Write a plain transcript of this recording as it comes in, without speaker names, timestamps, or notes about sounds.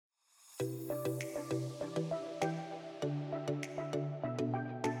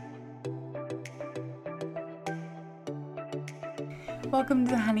Welcome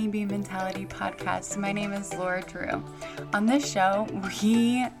to the Honeybee Mentality Podcast. My name is Laura Drew. On this show,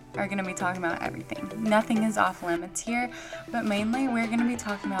 we are going to be talking about everything. Nothing is off limits here, but mainly we're going to be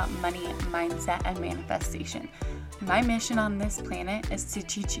talking about money, mindset, and manifestation. My mission on this planet is to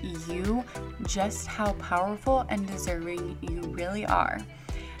teach you just how powerful and deserving you really are.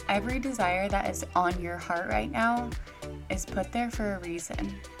 Every desire that is on your heart right now is put there for a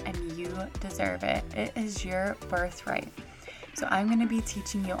reason, and you deserve it. It is your birthright. So I'm going to be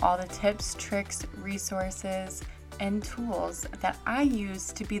teaching you all the tips, tricks, resources, and tools that I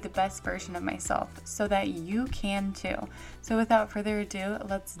use to be the best version of myself so that you can too. So without further ado,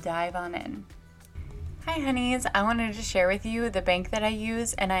 let's dive on in. Hi honeys, I wanted to share with you the bank that I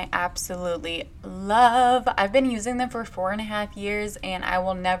use and I absolutely love. I've been using them for 4.5 years and I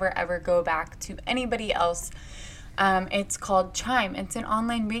will never ever go back to anybody else. It's called Chime. It's an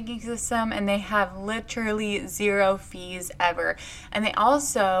online banking system and they have literally zero fees ever. And they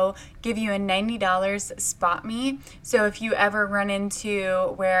also give you a $90 spot me. So if you ever run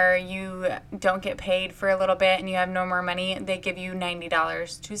into where you don't get paid for a little bit and you have no more money, they give you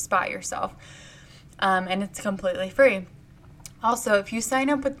 $90 to spot yourself. And it's completely free. Also, if you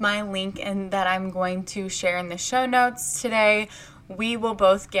sign up with my link and that I'm going to share in the show notes today, we will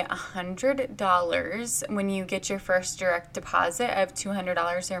both get $100 when you get your first direct deposit of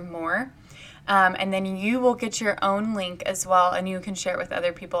 $200 or more. And then you will get your own link as well, and you can share it with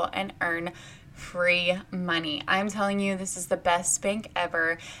other people and earn free money. I'm telling you, this is the best bank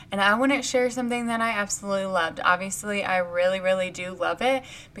ever. And I want to share something that I absolutely loved. Obviously, I really do love it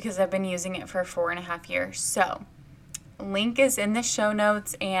because I've been using it for 4.5 years. So, link is in the show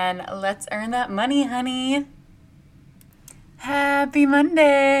notes, and let's earn that money, honey. Happy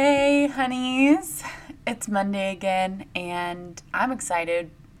Monday, honeys. It's Monday again, and I'm excited.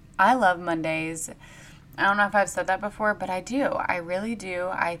 I love Mondays. I don't know if I've said that before, but I do. I really do.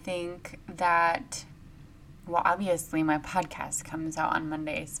 I think that, well, obviously my podcast comes out on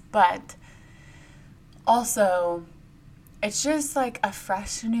Mondays, but also it's just like a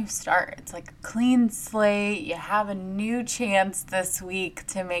fresh new start. It's like a clean slate. You have a new chance this week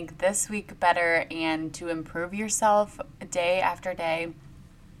to make this week better and to improve yourself day after day.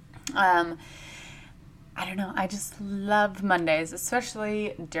 I don't know. I just love Mondays,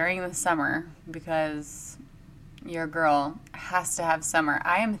 especially during the summer because your girl has to have summer.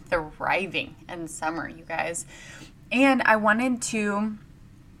 I am thriving in summer, you guys. And I wanted to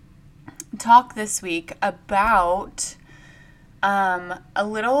talk this week about a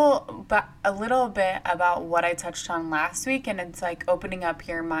little bit about what I touched on last week, and it's like opening up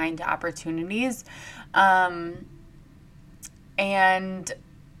your mind to opportunities. And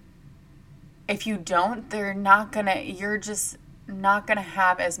if you don't, you're just not gonna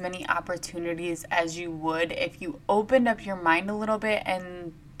have as many opportunities as you would if you opened up your mind a little bit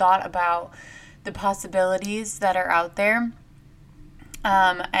and thought about the possibilities that are out there.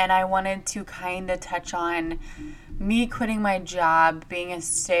 And I wanted to kind of touch on me quitting my job, being a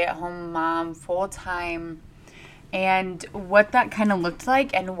stay-at-home mom full-time, and what that kind of looked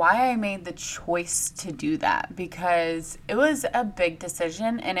like and why I made the choice to do that, because it was a big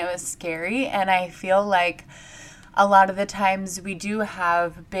decision and it was scary, and I feel like a lot of the times we do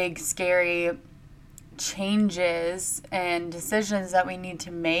have big, scary changes and decisions that we need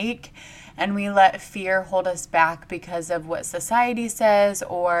to make, and we let fear hold us back because of what society says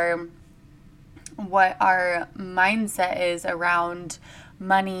or what our mindset is around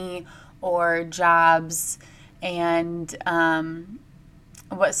money or jobs and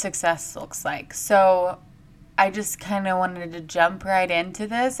what success looks like. So I just kind of wanted to jump right into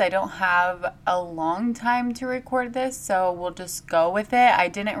this. I don't have a long time to record this, so we'll just go with it. I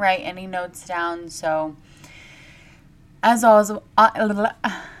didn't write any notes down, so as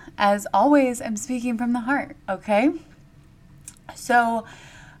always, I'm speaking from the heart, okay? So,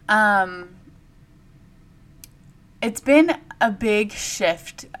 it's been a big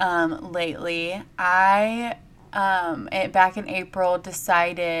shift lately. I back in April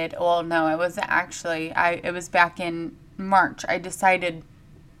decided, well, no, it wasn't actually. It was back in March. I decided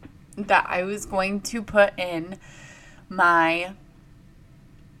that I was going to put in my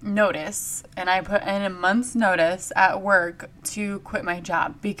notice, and I put in a month's notice at work to quit my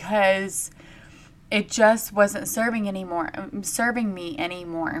job because it just wasn't serving me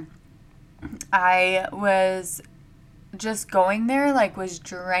anymore. I was just going there was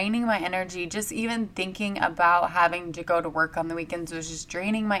draining my energy. Just even thinking about having to go to work on the weekends was just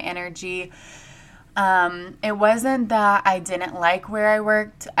draining my energy. It wasn't that I didn't like where I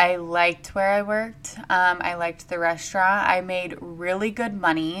worked. I liked where I worked. I liked the restaurant. I made really good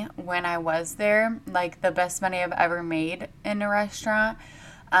money when I was there, like the best money I've ever made in a restaurant.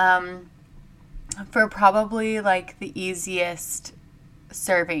 For probably like the easiest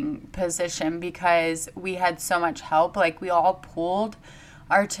serving position because we had so much help. Like we all pooled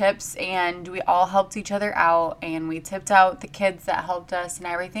our tips and we all helped each other out and we tipped out the kids that helped us and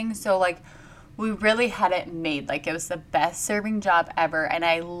everything. So like we really had it made. Like it was the best serving job ever. And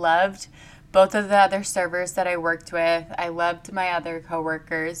I loved both of the other servers that I worked with. I loved my other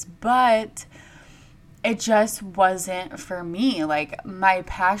coworkers, but it just wasn't for me. Like my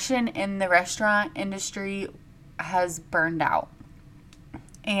passion in the restaurant industry has burned out.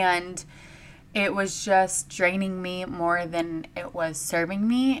 And it was just draining me more than it was serving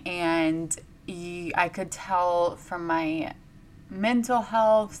me. And I could tell from my mental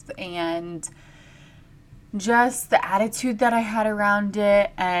health and just the attitude that I had around it,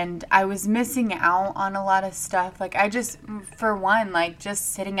 and I was missing out on a lot of stuff. Like I just, for one, like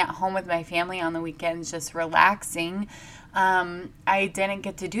just sitting at home with my family on the weekends, just relaxing. I didn't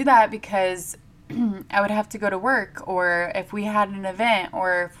get to do that because I would have to go to work, or if we had an event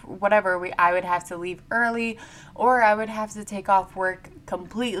or whatever, I would have to leave early, or I would have to take off work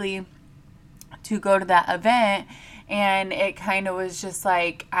completely to go to that event. And it kind of was just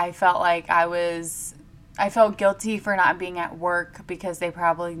like, I felt guilty for not being at work because they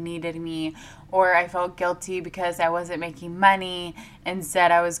probably needed me, or I felt guilty because I wasn't making money.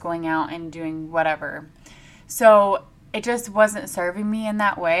 Instead, I was going out and doing whatever. So it just wasn't serving me in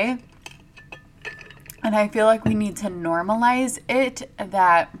that way. And I feel like we need to normalize it,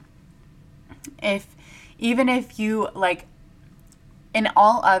 that even if you, like, in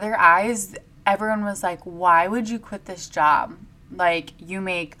all other eyes, everyone was like, why would you quit this job? Like, you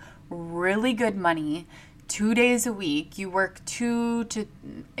make really good money 2 days a week. You work I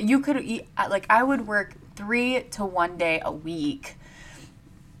would work 3 to 1 day a week,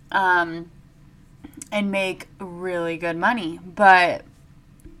 and make really good money. But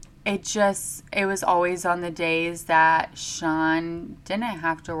it was always on the days that Sean didn't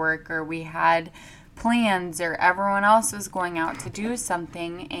have to work, or we had plans, or everyone else was going out to do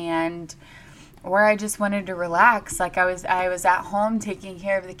something, or I just wanted to relax. Like I was at home taking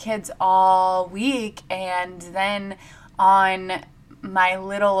care of the kids all week, and then on my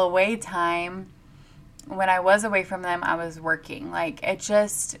little away time, when I was away from them, I was working. Like it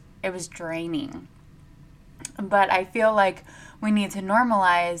was draining. But I feel like we need to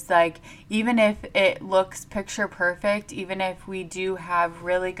normalize, like, even if it looks picture perfect, even if we do have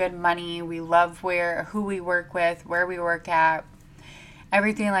really good money, we love who we work with, where we work at,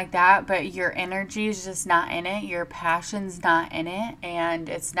 everything like that, but your energy is just not in it, your passion's not in it, and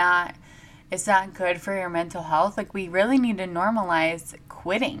it's not good for your mental health. Like, we really need to normalize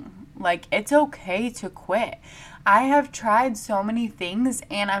quitting. Like, it's okay to quit. I have tried so many things,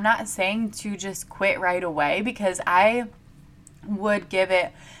 and I'm not saying to just quit right away, because I would give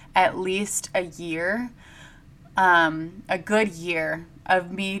it at least a year, a good year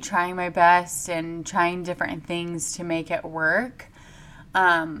of me trying my best and trying different things to make it work.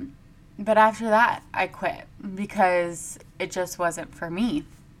 But after that, I quit because it just wasn't for me.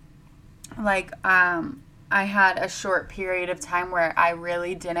 Like, I had a short period of time where I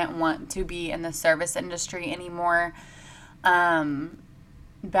really didn't want to be in the service industry anymore,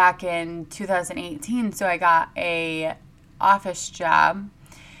 back in 2018. So I got a office job,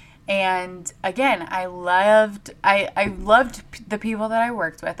 and again, I loved the people that I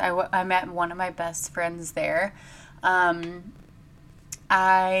worked with. I met one of my best friends there. I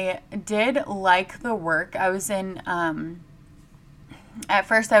did like the work. I was in at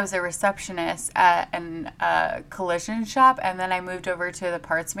first I was a receptionist at a collision shop, and then I moved over to the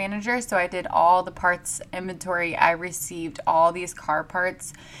parts manager. So I did all the parts inventory. I received all these car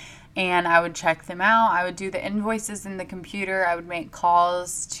parts, and I would check them out. I would do the invoices in the computer. I would make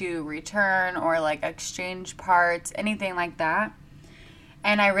calls to return or like exchange parts, anything like that.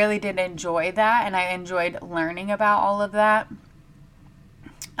 And I really did enjoy that, and I enjoyed learning about all of that.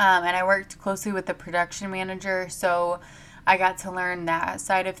 And I worked closely with the production manager, so I got to learn that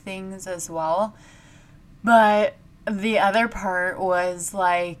side of things as well. But the other part was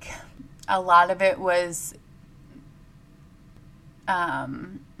like, a lot of it was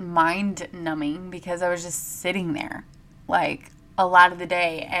mind numbing, because I was just sitting there like a lot of the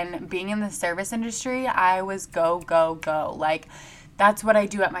day. And being in the service industry, I was go, go, go. Like, that's what I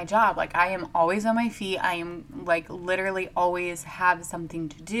do at my job. Like, I am always on my feet. I am like literally always have something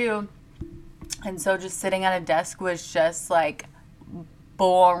to do. And so just sitting at a desk was just like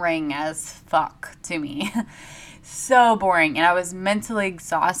boring as fuck to me. So boring. And I was mentally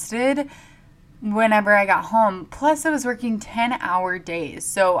exhausted whenever I got home. Plus, I was working 10-hour days.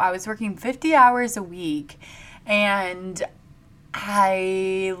 So I was working 50 hours a week. And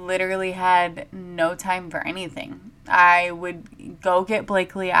I literally had no time for anything. I would go get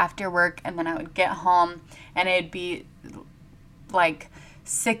Blakely after work, and then I would get home, and it'd be like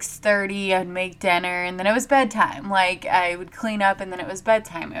 6:30. I'd make dinner, and then it was bedtime. Like, I would clean up, and then it was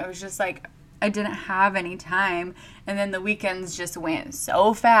bedtime. It was just like I didn't have any time, and then the weekends just went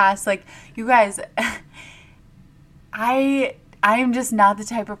so fast. Like, you guys, I am just not the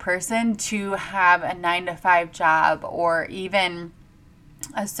type of person to have a 9-to-5 job or even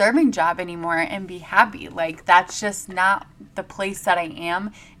a serving job anymore and be happy. Like, that's just not the place that I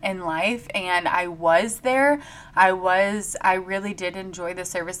am in life. And I was there. I really did enjoy the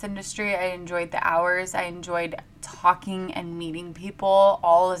service industry. I enjoyed the hours. I enjoyed talking and meeting people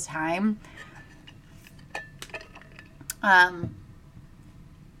all the time.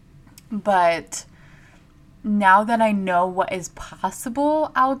 But now that I know what is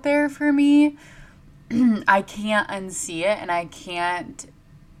possible out there for me, I can't unsee it, and I can't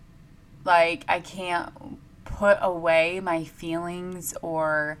put away my feelings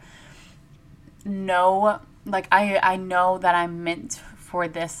or know, like, I know that I'm meant for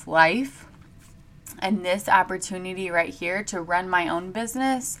this life and this opportunity right here to run my own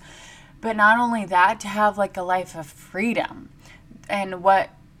business. But not only that, to have like a life of freedom and what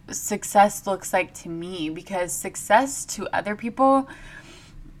success looks like to me, because success to other people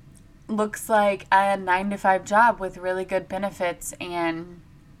looks like a 9-to-5 job with really good benefits and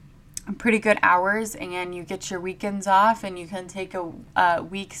pretty good hours, and you get your weekends off, and you can take a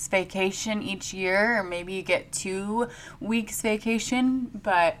week's vacation each year, or maybe you get 2 weeks vacation,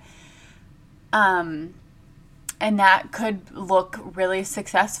 but and that could look really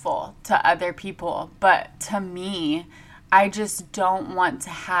successful to other people. But to me, I just don't want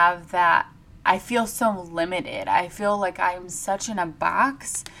to have that. I feel so limited. I feel like I'm such in a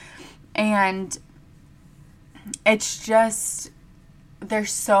box. And it's just,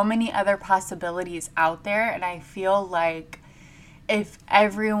 there's so many other possibilities out there. And I feel like if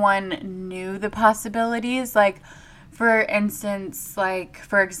everyone knew the possibilities, like, for instance, like,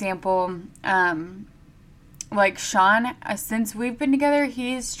 for example, like Sean, since we've been together,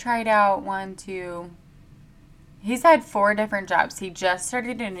 he's tried out he's had 4 different jobs. He just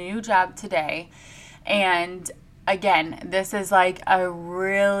started a new job today. And again, this is like a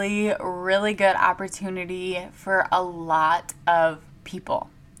really, really good opportunity for a lot of people.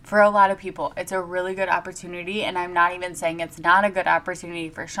 It's a really good opportunity. And I'm not even saying it's not a good opportunity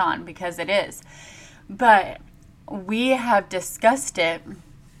for Sean, because it is. But we have discussed it,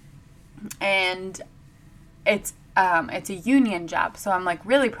 and it's a union job, so I'm like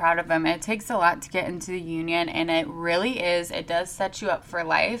really proud of him. It takes a lot to get into the union, and it does set you up for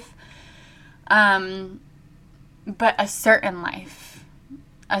life. But a certain life,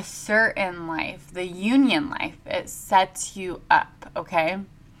 the union life, it sets you up, okay?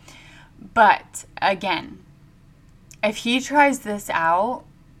 But again, if he tries this out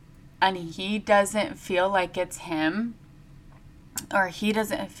and he doesn't feel like it's him, or he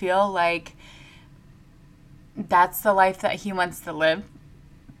doesn't feel like that's the life that he wants to live,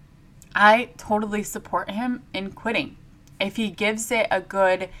 I totally support him in quitting. If he gives it a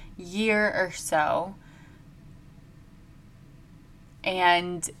good year or so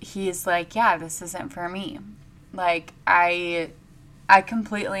and he's like, yeah, this isn't for me, like, I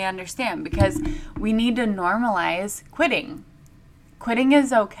completely understand, because we need to normalize quitting. Quitting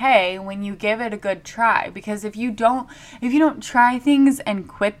is okay when you give it a good try, because if you don't try things and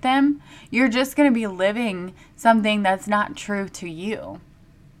quit them, you're just going to be living something that's not true to you.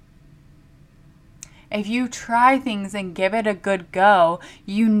 If you try things and give it a good go,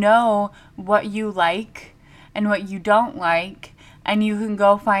 you know what you like and what you don't like, and you can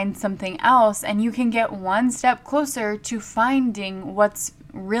go find something else, and you can get one step closer to finding what's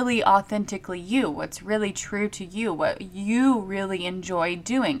really authentically you, what's really true to you, what you really enjoy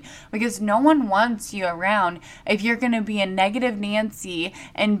doing. Because no one wants you around if you're going to be a negative Nancy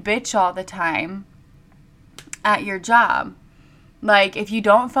and bitch all the time at your job. Like, if you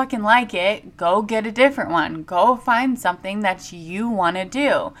don't fucking like it, go get a different one. Go find something that you want to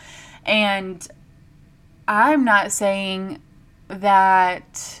do. And I'm not saying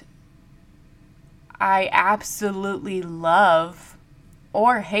that I absolutely love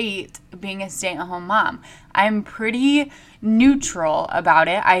or hate being a stay-at-home mom. I'm pretty neutral about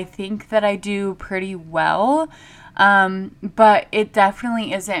it. I think that I do pretty well, but it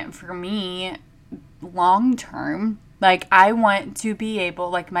definitely isn't for me long term. Like, I want to be able,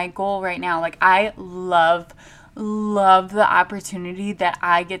 like, my goal right now, like, I love the opportunity that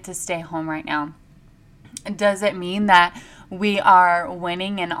I get to stay home right now. Does it mean that we are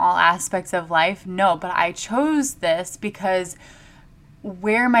winning in all aspects of life? No, but I chose this because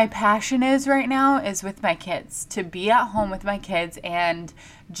where my passion is right now is with my kids, to be at home with my kids and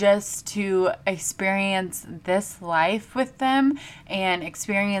just to experience this life with them and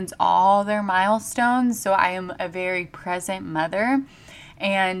experience all their milestones. So I am a very present mother.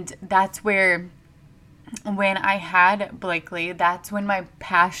 And that's where, when I had Blakely, that's when my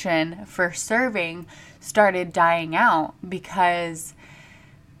passion for serving started dying out, because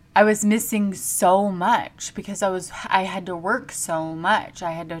I was missing so much, because I had to work so much.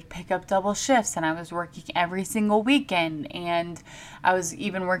 I had to pick up double shifts, and I was working every single weekend, and I was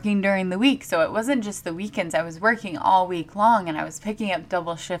even working during the week. So it wasn't just the weekends. I was working all week long, and I was picking up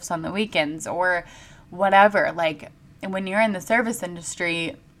double shifts on the weekends or whatever. Like, when you're in the service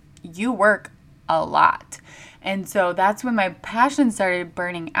industry, you work a lot. And so that's when my passion started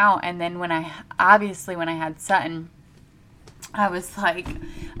burning out. And then when I had Sutton, I was like,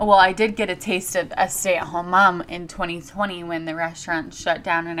 well, I did get a taste of a stay-at-home mom in 2020 when the restaurant shut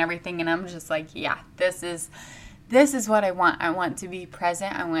down and everything. And I'm just like, yeah, this is what I want. I want to be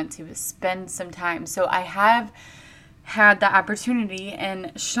present. I want to spend some time. So I have had the opportunity,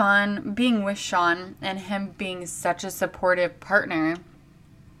 and being with Sean and him being such a supportive partner,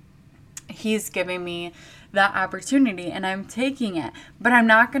 he's giving me that opportunity and I'm taking it. But I'm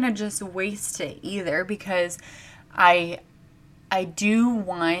not going to just waste it either, because I do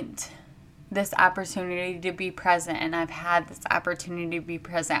want this opportunity to be present, and I've had this opportunity to be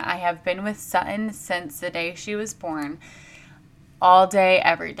present. I have been with Sutton since the day she was born, all day,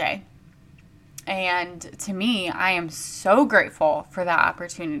 every day. And to me, I am so grateful for that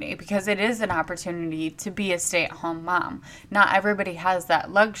opportunity, because it is an opportunity to be a stay-at-home mom. Not everybody has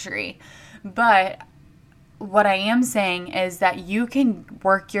that luxury. But what I am saying is that you can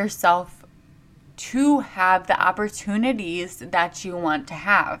work yourself to have the opportunities that you want to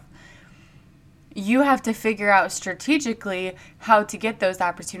have. You have to figure out strategically how to get those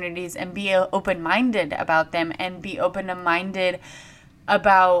opportunities and be open-minded about them, and be open-minded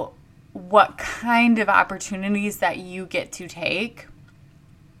about what kind of opportunities that you get to take.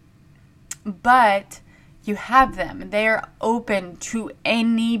 But you have them. They are open to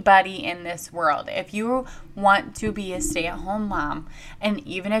anybody in this world. If you want to be a stay-at-home mom, and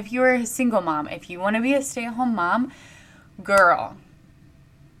even if you're a single mom, if you want to be a stay-at-home mom, girl,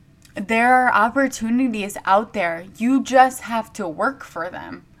 there are opportunities out there. You just have to work for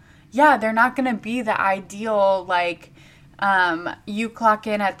them. Yeah, they're not going to be the ideal, like, you clock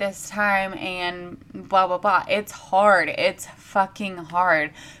in at this time and blah, blah, blah. It's hard. It's fucking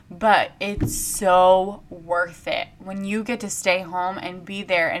hard. But it's so worth it. When you get to stay home and be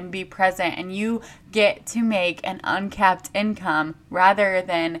there and be present, and you get to make an uncapped income rather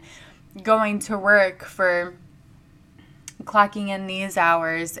than going to work for clocking in these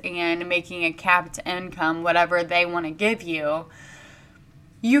hours and making a capped income, whatever they want to give you.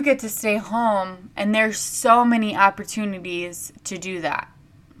 You get to stay home, and there's so many opportunities to do that.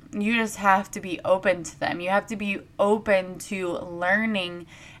 You just have to be open to them. You have to be open to learning,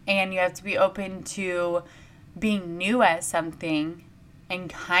 and you have to be open to being new at something and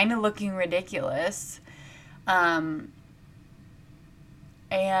kind of looking ridiculous. And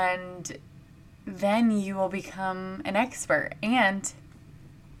then you will become an expert. And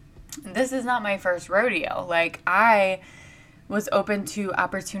this is not my first rodeo. Like, I was open to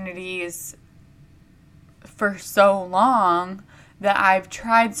opportunities for so long that I've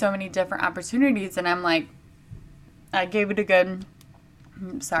tried so many different opportunities, and I'm like, I gave it a good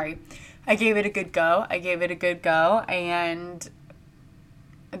go, and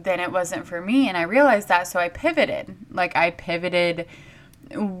then it wasn't for me, and I realized that, so I pivoted. Like, I pivoted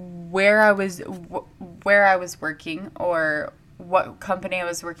where I was working, or what company I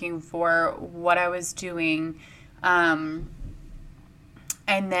was working for, what I was doing,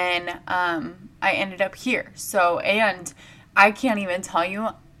 and then I ended up here. So, and I can't even tell you,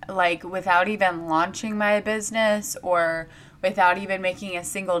 like, without even launching my business or without even making a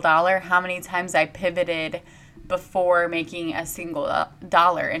single dollar, how many times I pivoted before making a single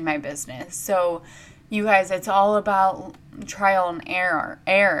dollar in my business. So, you guys, it's all about trial and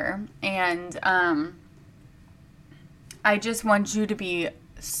error. And I just want you to be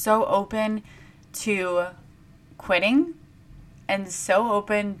so open to quitting, and so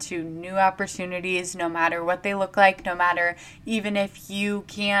open to new opportunities, no matter what they look like, no matter, even if you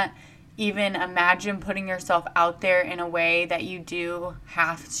can't even imagine putting yourself out there in a way that you do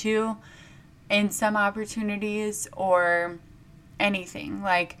have to. in some opportunities or anything.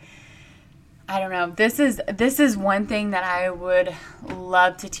 Like, I don't know. This is one thing that I would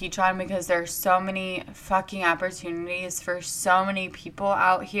love to teach on, because there's so many fucking opportunities for so many people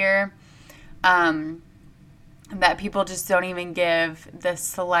out here that people just don't even give the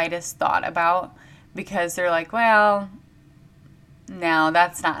slightest thought about, because they're like, well, no,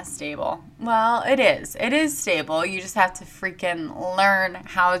 that's not stable. Well, it is. It is stable. You just have to freaking learn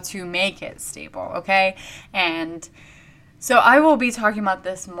how to make it stable, okay? And so I will be talking about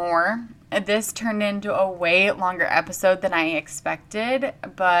this more. This turned into a way longer episode than I expected,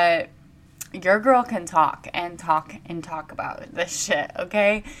 but your girl can talk and talk and talk about this shit,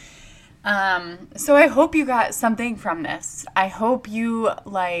 okay? So I hope you got something from this. I hope you,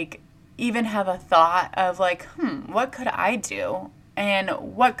 like, even have a thought of, like, what could I do? And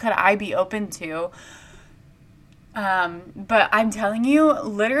what could I be open to? But I'm telling you,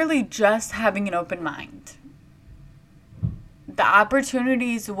 literally just having an open mind. The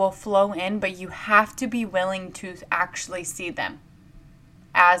opportunities will flow in, but you have to be willing to actually see them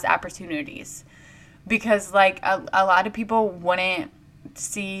as opportunities. Because, like, a lot of people wouldn't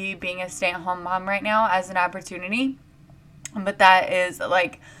see being a stay-at-home mom right now as an opportunity. But that is,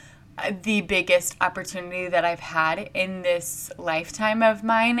 like, the biggest opportunity that I've had in this lifetime of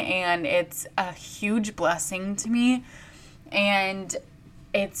mine. And it's a huge blessing to me. And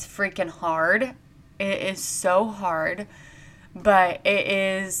it's freaking hard. It is so hard. But it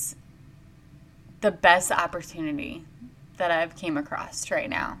is the best opportunity that I've came across right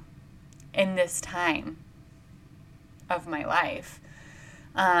now in this time of my life.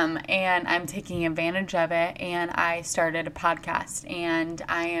 And I'm taking advantage of it. And I started a podcast, and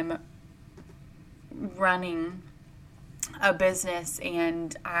I am running a business,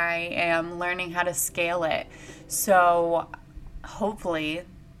 and I am learning how to scale it. So hopefully,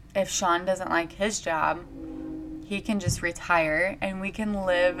 if Sean doesn't like his job, he can just retire and we can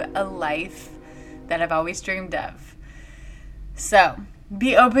live a life that I've always dreamed of. So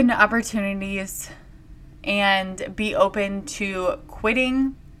be open to opportunities and be open to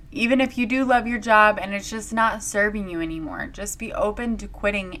quitting. Even if you do love your job and it's just not serving you anymore, just be open to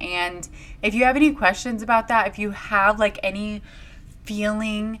quitting. And if you have any questions about that, if you have like any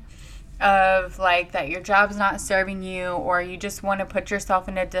feeling of like that your job's not serving you, or you just want to put yourself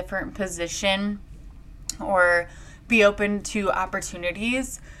in a different position, or be open to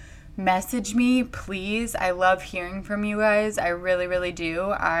opportunities, message me, please. I love hearing from you guys. I really, really do.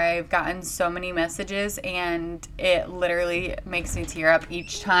 I've gotten so many messages, and it literally makes me tear up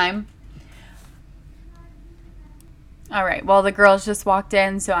each time. All right. Well, the girls just walked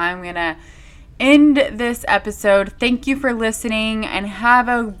in, so I'm going to end this episode. Thank you for listening, and have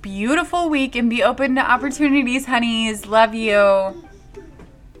a beautiful week, and be open to opportunities, honeys. Love you.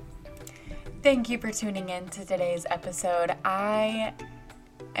 Thank you for tuning in to today's episode. I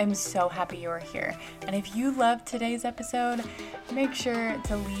am so happy you are here. And if you loved today's episode, make sure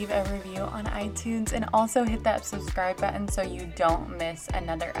to leave a review on iTunes, and also hit that subscribe button so you don't miss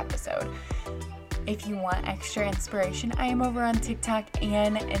another episode. If you want extra inspiration, I am over on TikTok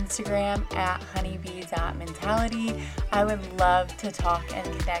and Instagram at honeybee.mentality. I would love to talk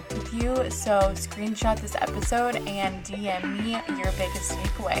and connect with you. So screenshot this episode and DM me your biggest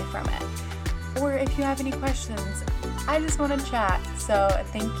takeaway from it. Or if you have any questions, I just want to chat. So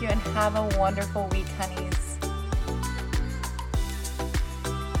thank you, and have a wonderful week, honeys.